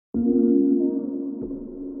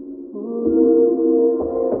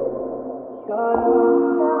What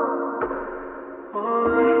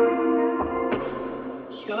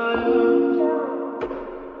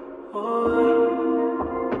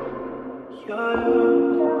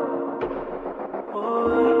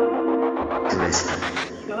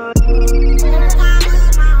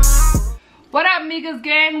up, Amigas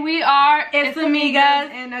gang? We are It's Amigas,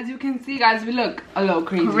 and as you can see, guys, we look a little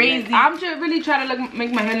crazy. Like, I'm just really trying to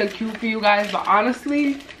make my hair look cute for you guys, but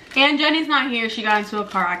honestly, and Jenny's not here. She got into a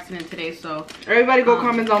car accident today, so everybody go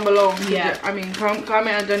comment down below. Yeah, I mean, comment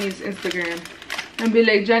on Jenny's Instagram and be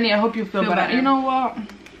like, Jenny, I hope you feel better. You know what?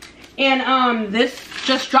 And this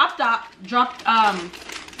just dropped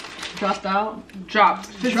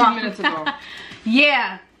 15 minutes ago.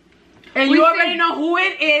 Yeah, and you already know who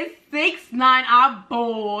it is. 6ix9ine, our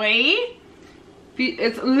boy.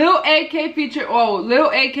 It's Lil AK feature. Oh, Lil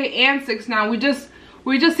AK and 6ix9ine.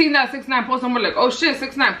 We just seen that 6ix9ine post and we're like, oh shit,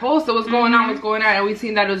 6ix9ine posted. What's going on? What's going on? And we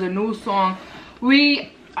seen that it was a new song.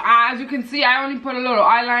 As you can see, I only put a little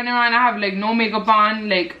eyeliner on. I have like no makeup on.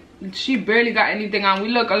 Like she barely got anything on. We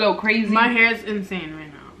look a little crazy. My hair is insane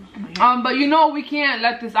right now. But you know we can't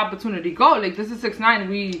let this opportunity go. Like this is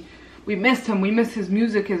 6ix9ine. We missed him. We missed his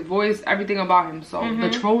music, his voice, everything about him. So the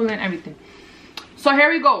trolling, everything. So here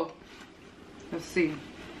we go. Let's see.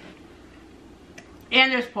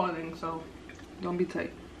 And there's pausing, so don't be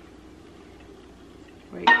tight.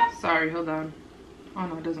 Wait, sorry, hold on. Oh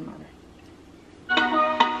no, it doesn't matter.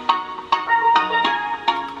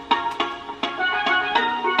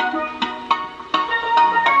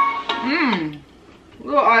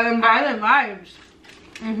 Little island vibes.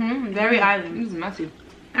 Very island. This is messy.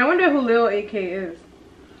 I wonder who Lil AK is.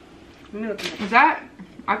 Let me look at it. Is that?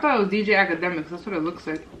 I thought it was DJ Academics. That's what it looks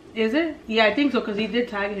like. Is it? Yeah, I think so, because he did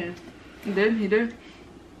tag him. He did? He did?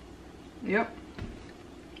 Yep.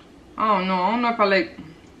 I don't know if I like...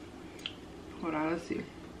 Hold on, let's see.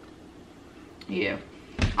 Yeah.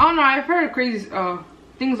 I don't know, I've heard crazy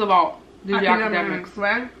things about DJ Academics.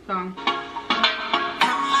 Right? So.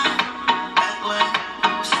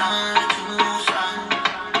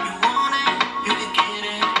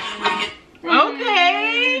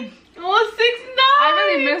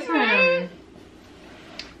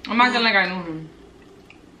 I'm not gonna like I know him.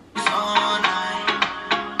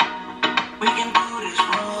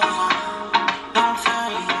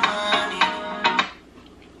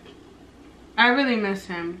 I really miss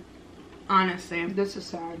him, honestly. This is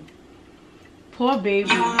sad. Poor baby.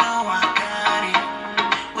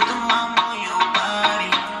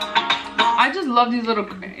 I just love these little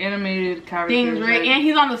animated characters. Things, right? Like, and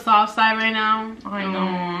he's on the soft side right now. I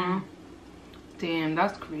know. Damn,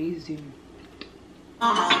 that's crazy.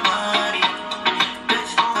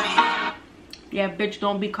 Yeah, bitch,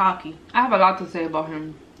 don't be cocky. I have a lot to say about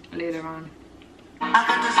him later on.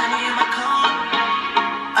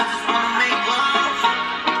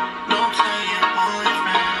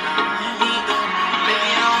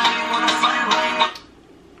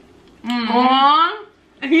 Aww,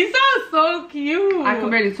 he sounds so cute. I can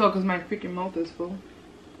barely talk because my freaking mouth is full.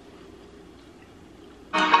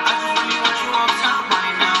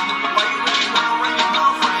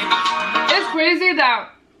 Crazy that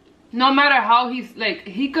no matter how he's like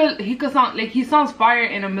he could sound like he sounds fire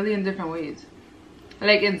in a million different ways,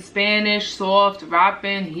 like in Spanish, soft,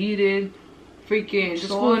 rapping, heated, freaking just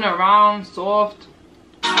fooling around, soft.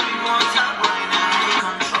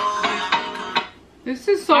 This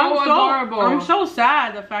is so adorable. I'm so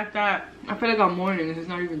sad the fact that I feel like I'm mourning. This is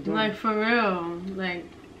not even done. Like for real, like.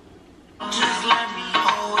 Just let me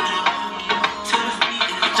hold you. Just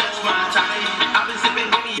my time. I've been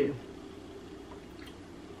sipping Henny.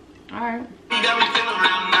 Alright.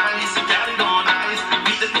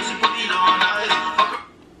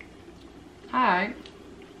 Alright.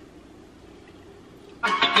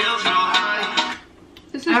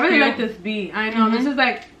 This is I really cute. like this beat. I know this is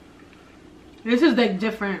like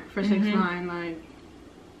different for 6ix9ine. Like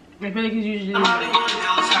I feel like he's usually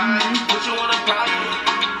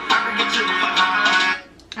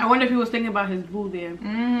I wonder if he was thinking about his boo there.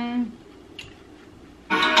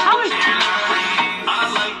 How is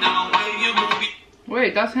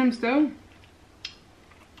Wait, that's him still?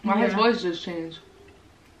 Why his voice just changed?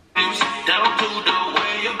 Like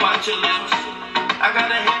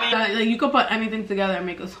you could put anything together and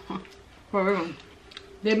make a song. For real.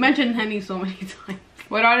 They mentioned Henny so many times.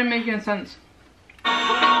 Without it making sense. Go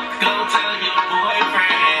tell your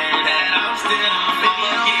boyfriend that I'm still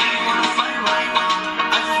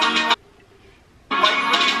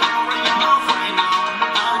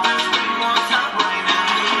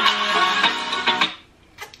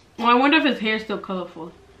Well, I wonder if his hair's still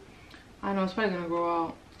colorful. I know, it's probably gonna grow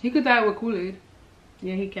out. He could dye it with Kool-Aid.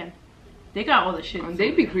 Yeah, he can. They got all the shit. They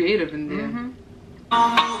be creative in there.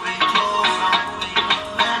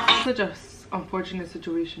 Such a unfortunate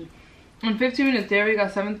situation. In 15 minutes there we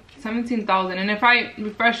got 17,000, and if I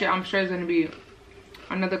refresh it, I'm sure it's gonna be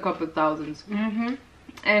another couple of thousands.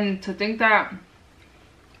 And to think that,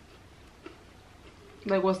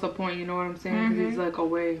 like, what's the point? You know what I'm saying? Because he's like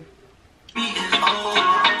away. I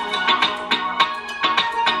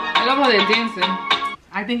love how they're dancing.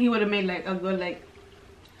 I think he would have made like a good like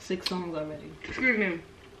 6 songs already. Excuse me.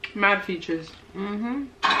 Mad features.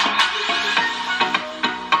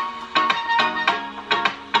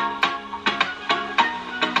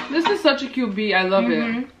 This is such a cute beat. I love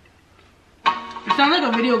it. It sounds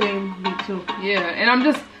like a video game beat too. Yeah, and I'm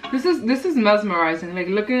just, this is mesmerizing. Like,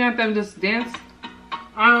 looking at them just dance.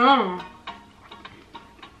 I don't know.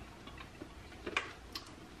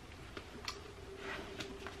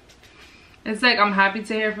 It's like, I'm happy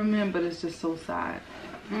to hear from him, but it's just so sad.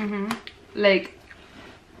 Like,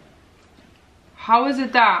 how is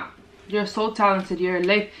it that you're so talented? Your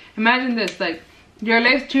life, imagine this, like, your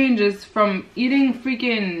life changes from eating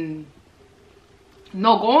freaking,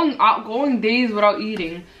 going days without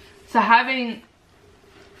eating, to having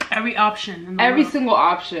every option in the every world. single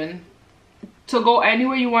option to go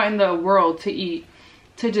anywhere you want in the world to eat,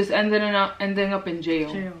 to just ending up in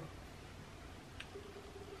jail.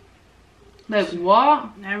 Like,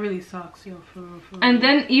 what? That really sucks, yo, for real. And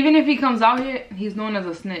then even if he comes out here, he's known as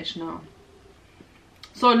a snitch now.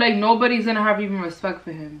 So like, nobody's gonna have even respect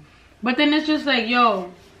for him. But then it's just like,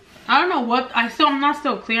 yo, I don't know what, I'm not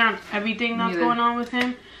still clear on everything that's going on with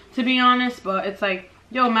him, to be honest. But it's like,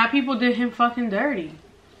 yo, mad people did him fucking dirty.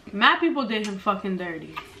 Mad people did him fucking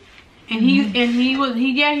dirty. And he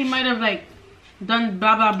might have like done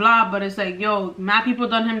blah blah blah, but it's like, yo, mad people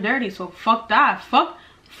done him dirty. So fuck that. Fuck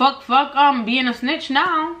being a snitch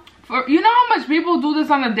now. You know how much people do this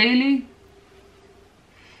on a daily?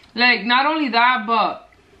 Like, not only that, but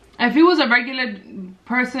if he was a regular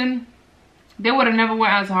person, they would have never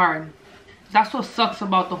went as hard. That's what sucks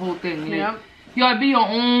about the whole thing. Like, you gotta be your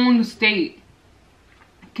own state.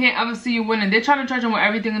 Can't ever see you winning. They're trying to charge him with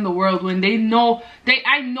everything in the world when they know,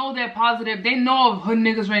 I know they're positive. They know of hood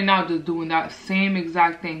niggas right now just doing that same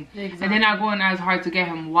exact thing. And they're not going as hard to get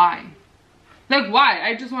him. Why? Like, why?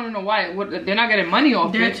 I just want to know why. They're not getting money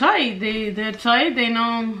off They're it. tight. They're tight. They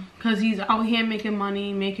know because he's out here making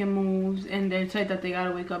money, making moves, and they're tight that they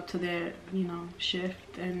gotta wake up to their, you know,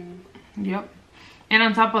 shift and. Yep. And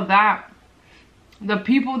on top of that, the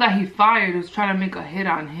people that he fired was trying to make a hit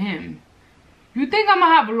on him. You think I'm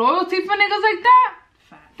gonna have loyalty for niggas like that?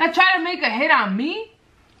 That try to make a hit on me?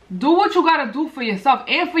 Do what you gotta do for yourself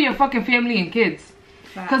and for your fucking family and kids.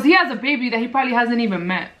 Because he has a baby that he probably hasn't even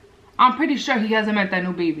met. I'm pretty sure he hasn't met that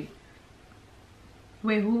new baby.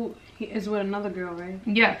 Wait, who? He is with another girl, right?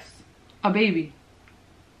 Yes. A baby.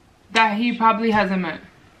 That he probably hasn't met.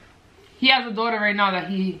 He has a daughter right now that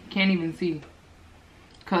he can't even see.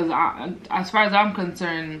 Because as far as I'm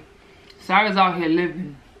concerned, Sarah's out here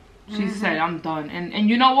living. She said, I'm done. And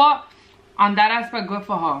you know what? On that aspect, good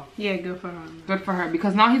for her. Yeah, good for her. Good for her.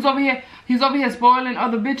 Because now he's over here spoiling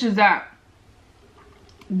other bitches that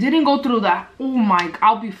didn't go through that. Oh my,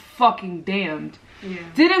 I'll be fucking damned. Yeah.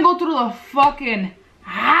 Didn't go through the fucking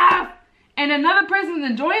half. And another person's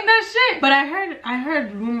enjoying that shit. But I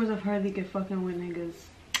heard rumors of her that could fucking with niggas.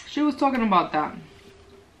 She was talking about that.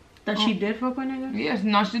 That she did fuck with niggas? Yes,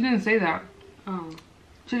 no, she didn't say that. Oh.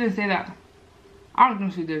 She didn't say that. I don't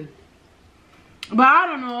think she did. But I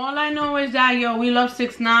don't know. All I know is that, yo, we love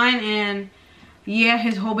 6ix9ine, and yeah,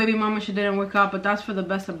 his whole baby mama shit didn't work out, but that's for the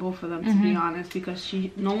best of both of them, to be honest, because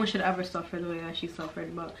no one should ever suffer the way that she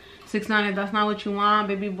suffered. But 6ix9ine, if that's not what you want,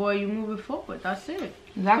 baby boy, you move it forward. That's it.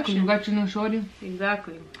 Exactly. You got your new shorty.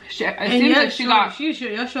 Exactly. It seems like she got.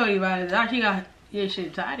 Your shorty right there. She got your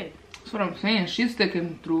shit tied. That's what I'm saying. She's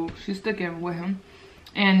sticking through. She's sticking with him,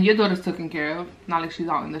 and your daughter's taken care of. Not like she's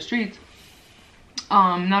out in the streets.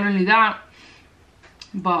 Not only that,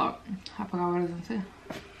 but I forgot what I was gonna say.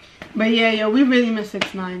 But yeah, yo, we really miss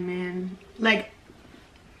 6ix9ine, man. Like,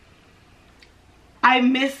 I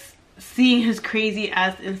miss seeing his crazy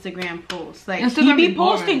ass Instagram posts. Like, he be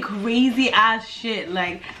posting crazy ass shit.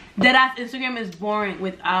 Like, dead ass Instagram is boring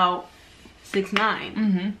without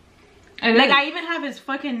 6ix9ine. Like, I even have his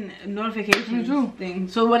fucking notifications thing.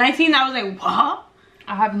 So when I seen that, I was like, what?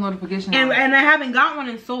 I have a notification. And I haven't got one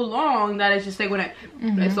in so long that it's just like when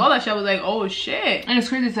I saw that shit, I was like, oh shit. And it's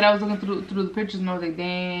crazy that I was looking through the pictures and I was like,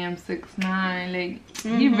 damn, 6ix9ine, like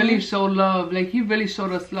he really showed love. Like he really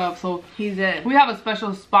showed us love. So he did. We have a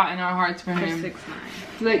special spot in our hearts for him.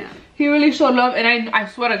 6ix9ine. Like he really showed love, and I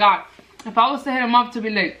swear to God, if I was to hit him up to be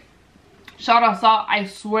like, shout us out, I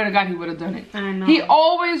swear to God he would have done it. I know. He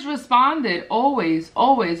always responded. Always.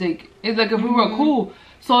 Like, it's like if we were cool.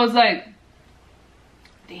 So it's like,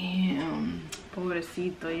 damn.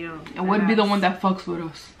 Pobrecito, yo. And would be the one that fucks with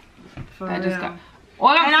us. For that real. just got.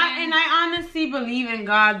 And I honestly believe in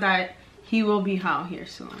God that he will be out here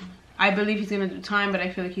soon. I believe he's gonna do time, but I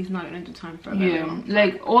feel like he's not gonna do time for a very long time.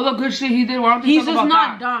 Like all the good shit he did. He's just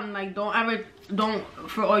not done. Like don't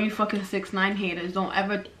for all you fucking 6ix9ine haters, don't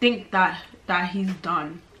ever think that he's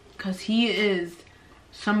done, cause he is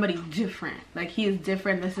somebody different. Like he is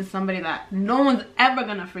different. This is somebody that no one's ever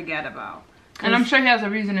gonna forget about. And I'm sure he has a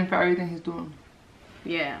reasoning for everything he's doing.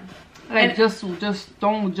 Yeah. Like just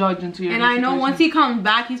don't judge until you're. And I know once he comes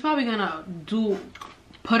back, he's probably gonna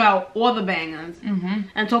put out all the bangers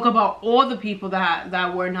and talk about all the people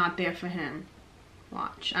that were not there for him.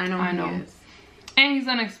 Watch, I know he is. And he's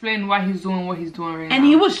gonna explain why he's doing what he's doing right now. And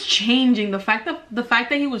he was changing. The fact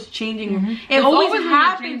that he was changing, it always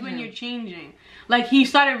happens when you're changing. Like he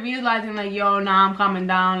started realizing, like, yo, nah, I'm coming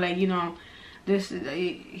down. Like, you know, this.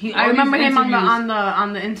 I remember him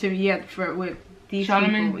on the interview with these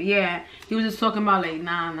people. Yeah, he was just talking about like,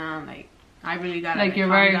 nah, like. I really gotta like, calm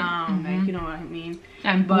down, like, you know what I mean?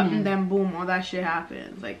 And then boom, all that shit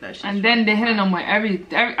happens, like that shit. And then they hitting him with every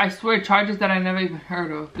I swear, charges that I never even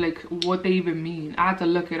heard of, like what they even mean. I had to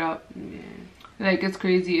look it up. Yeah. Like it's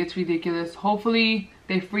crazy, it's ridiculous. Hopefully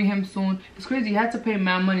they free him soon. It's crazy. He had to pay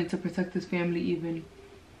mad money to protect his family. Even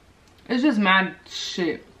it's just mad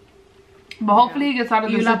shit. But hopefully he gets out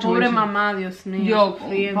of the situation. Pobre mamá, Dios mío. Yo,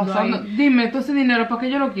 dime, todo ese dinero, ¿para qué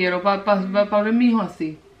yo lo quiero? Para ver mi hijo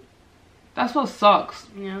así. That's what sucks.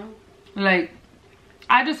 Yeah. Like,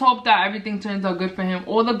 I just hope that everything turns out good for him.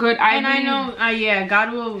 All the good. I know. Yeah,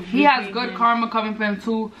 God will. He has good karma coming for him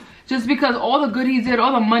too. Just because all the good he did,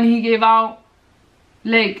 all the money he gave out,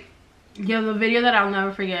 like. Yeah, the video that I'll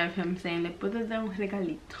never forget of him saying, like, put it down,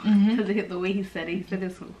 regalito. The way he said it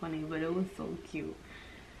so funny, but it was so cute.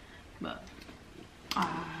 But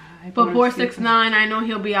for 6ix9ine, I know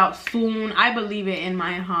he'll be out soon. I believe it in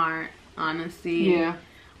my heart, honestly. Yeah.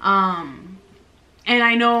 And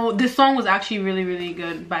I know this song was actually really, really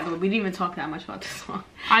good. By the way, we didn't even talk that much about this song.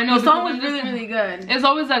 I know the song was really, really good. It's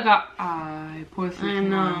always like poor 6ix9ine. I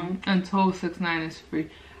know. Until 6ix9ine is free.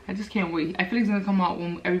 I just can't wait. I feel like it's gonna come out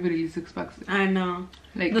when everybody least expects it. I know.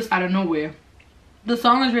 Like out of nowhere. The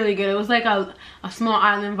song was really good. It was like a small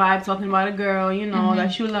island vibe, talking about a girl, you know,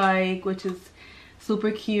 that you like, which is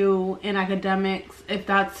super cute in academics, if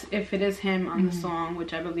it is him on the song,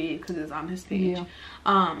 which I believe because it's on his page.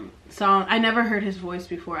 So I never heard his voice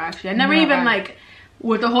before, actually. I never even like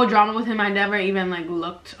with the whole drama with him, I never even like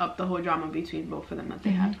looked up the whole drama between both of them that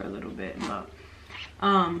they had for a little bit. But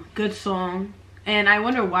good song. And I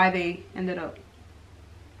wonder why they ended up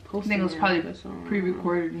posting. I think it was probably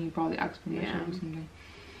pre-recorded and he probably asked permission or something.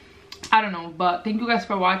 I don't know, but thank you guys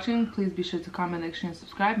for watching. Please be sure to comment, like, share, and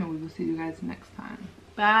subscribe, and we will see you guys next time.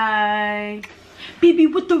 Bye. Baby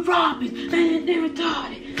with the robins, and they're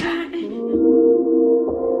retarded.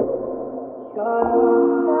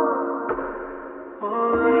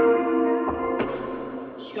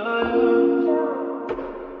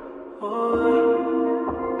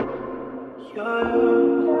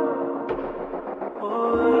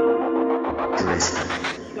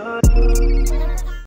 Listen.